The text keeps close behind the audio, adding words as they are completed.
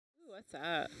What's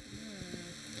that?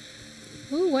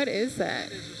 Ooh, what is that?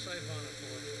 It is a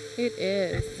Siphonophore. It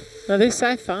is. Another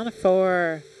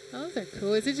Siphonophore. Those are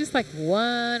cool. Is it just like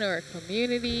one or a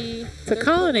community? It's a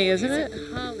colony, isn't it?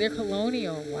 They're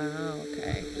colonial. Wow.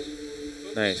 Okay.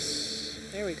 Nice.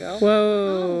 There we go.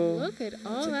 Oh, Whoa. look at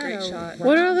all That's a that. great shot.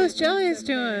 What are all around those it. jellies That's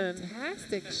a doing?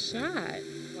 Fantastic shot.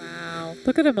 Wow.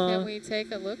 Look at them Can all. we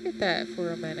take a look at that for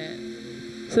a minute?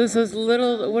 So there's those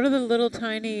little, what are the little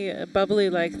tiny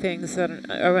bubbly-like things that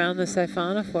are around the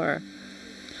Siphonophore?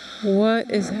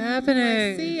 What is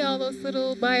happening? I see all those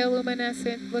little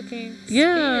bioluminescent looking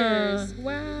Yeah. spheres.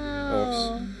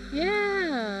 Wow. Oops.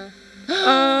 Yeah.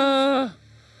 Oh,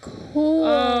 Cool.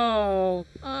 oh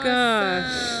gosh.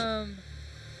 Awesome.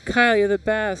 Kyle, you're the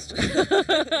best.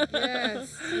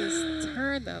 Yes. Just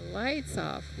turn the lights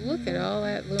off. Look at all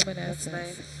that That's luminescence.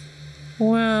 nice.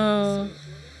 Wow.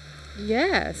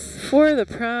 Yes. For the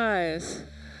prize.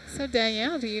 So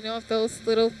Danielle, do you know if those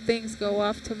little things go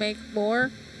off to make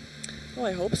more? Well,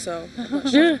 I hope so. I'm not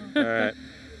sure. All right.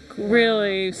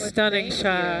 Really Well, stunning thank you.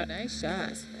 shot. Nice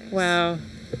shot. Wow.